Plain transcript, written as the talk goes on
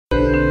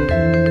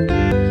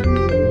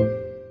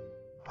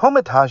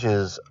Homa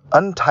Taj's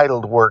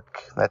untitled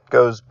work that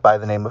goes by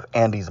the name of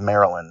Andy's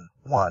Marilyn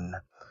won.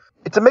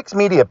 It's a mixed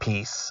media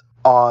piece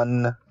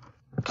on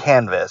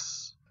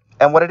canvas.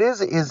 And what it is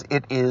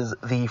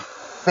the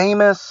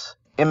famous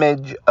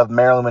image of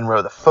Marilyn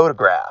Monroe, the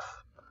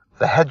photograph,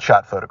 the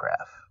headshot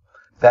photograph,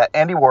 that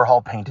Andy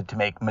Warhol painted to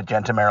make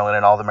Magenta Marilyn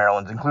and all the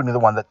Marilyns, including the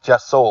one that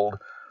just sold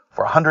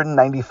for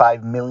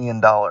 $195 million,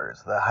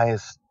 the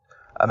highest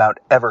amount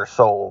ever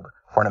sold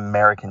for an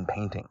American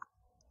painting.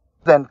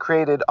 Then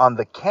created on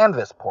the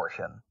canvas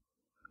portion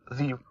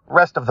the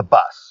rest of the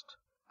bust.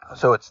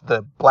 So it's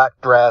the black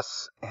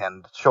dress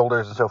and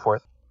shoulders and so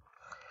forth.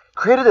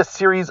 Created a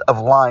series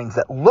of lines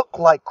that look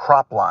like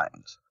crop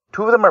lines.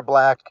 2 of them are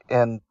black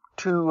and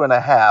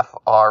 2.5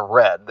 are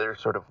red. They're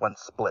sort of one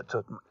split, so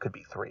it could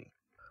be 3.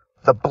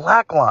 The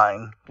black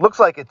line looks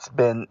like it's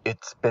been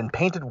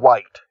painted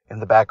white in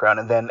the background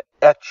and then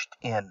etched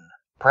in,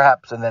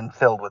 perhaps, and then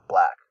filled with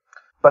black.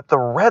 But the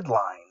red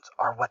lines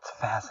are what's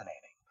fascinating.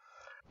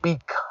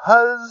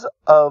 Because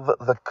of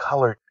the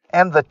color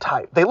and the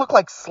type, they look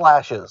like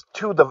slashes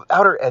to the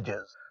outer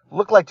edges.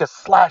 Look like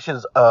just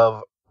slashes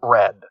of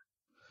red.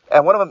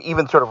 And one of them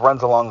even sort of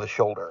runs along the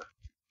shoulder.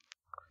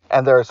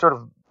 And there are sort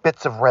of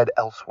bits of red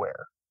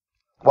elsewhere.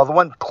 While the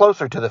one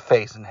closer to the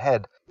face and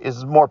head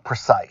is more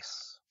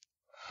precise.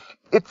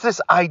 It's this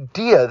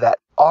idea that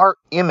our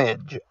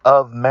image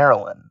of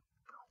Marilyn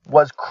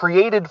was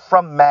created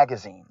from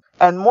magazine.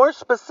 And more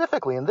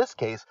specifically, in this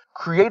case,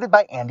 created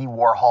by Andy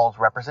Warhol's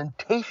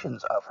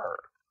representations of her.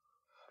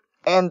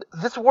 And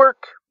this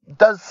work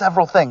does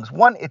several things.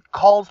 One, it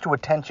calls to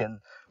attention,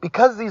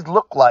 because these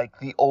look like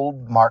the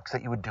old marks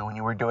that you would do when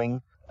you were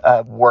doing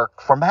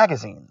work for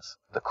magazines.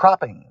 The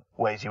cropping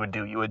ways you would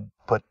do. You would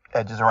put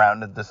edges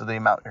around, and this is the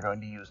amount you're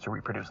going to use to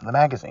reproduce in the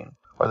magazine,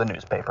 or the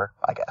newspaper,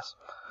 I guess.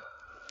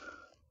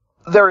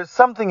 There is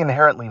something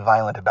inherently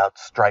violent about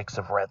strikes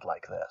of red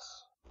like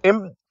this.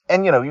 And,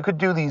 you could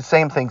do these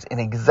same things in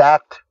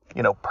exact,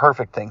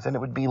 perfect things, and it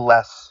would be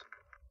less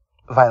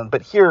violent.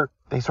 But here,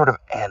 they sort of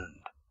end.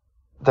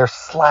 They're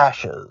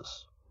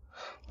slashes.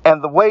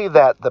 And the way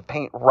that the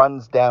paint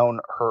runs down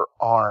her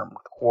arm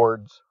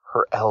towards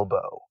her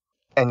elbow,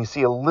 and you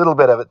see a little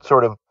bit of it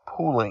sort of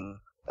pooling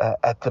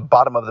at the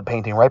bottom of the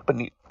painting, right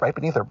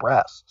beneath her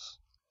breasts.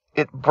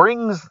 It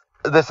brings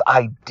this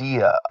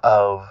idea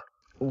of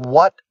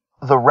what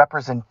the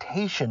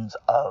representations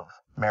of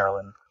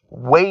Marilyn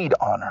weighed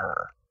on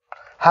her.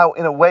 How,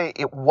 in a way,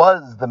 it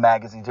was the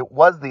magazines, it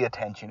was the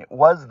attention, it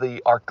was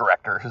the art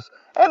directors,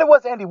 and it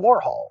was Andy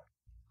Warhol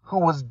who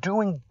was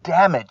doing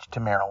damage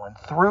to Marilyn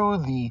through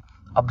the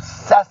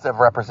obsessive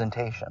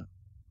representation.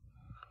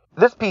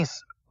 This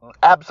piece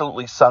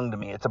absolutely sung to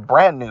me. It's a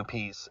brand new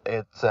piece.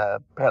 It's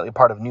apparently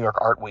part of New York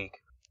Art Week.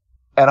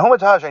 And Homa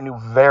Taj I knew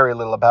very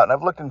little about, and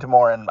I've looked into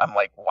more, and I'm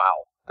like,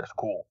 wow, that's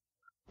cool.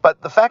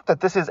 But the fact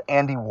that this is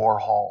Andy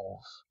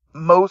Warhol's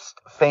most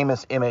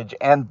famous image,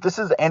 and this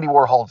is Andy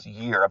Warhol's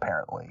year,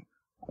 apparently,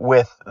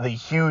 with the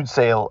huge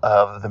sale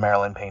of the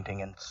Marilyn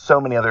painting and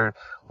so many other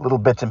little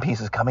bits and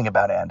pieces coming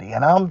about Andy.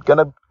 And I'm going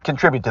to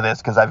contribute to this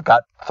because I've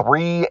got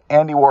 3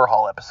 Andy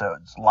Warhol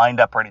episodes lined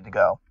up ready to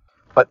go.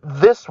 But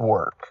this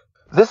work,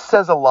 this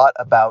says a lot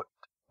about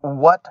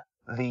what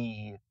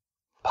the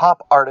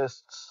pop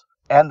artists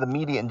and the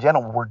media in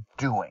general were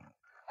doing,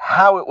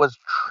 how it was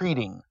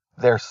treating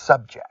their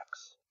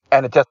subjects.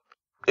 And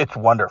it's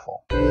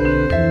wonderful.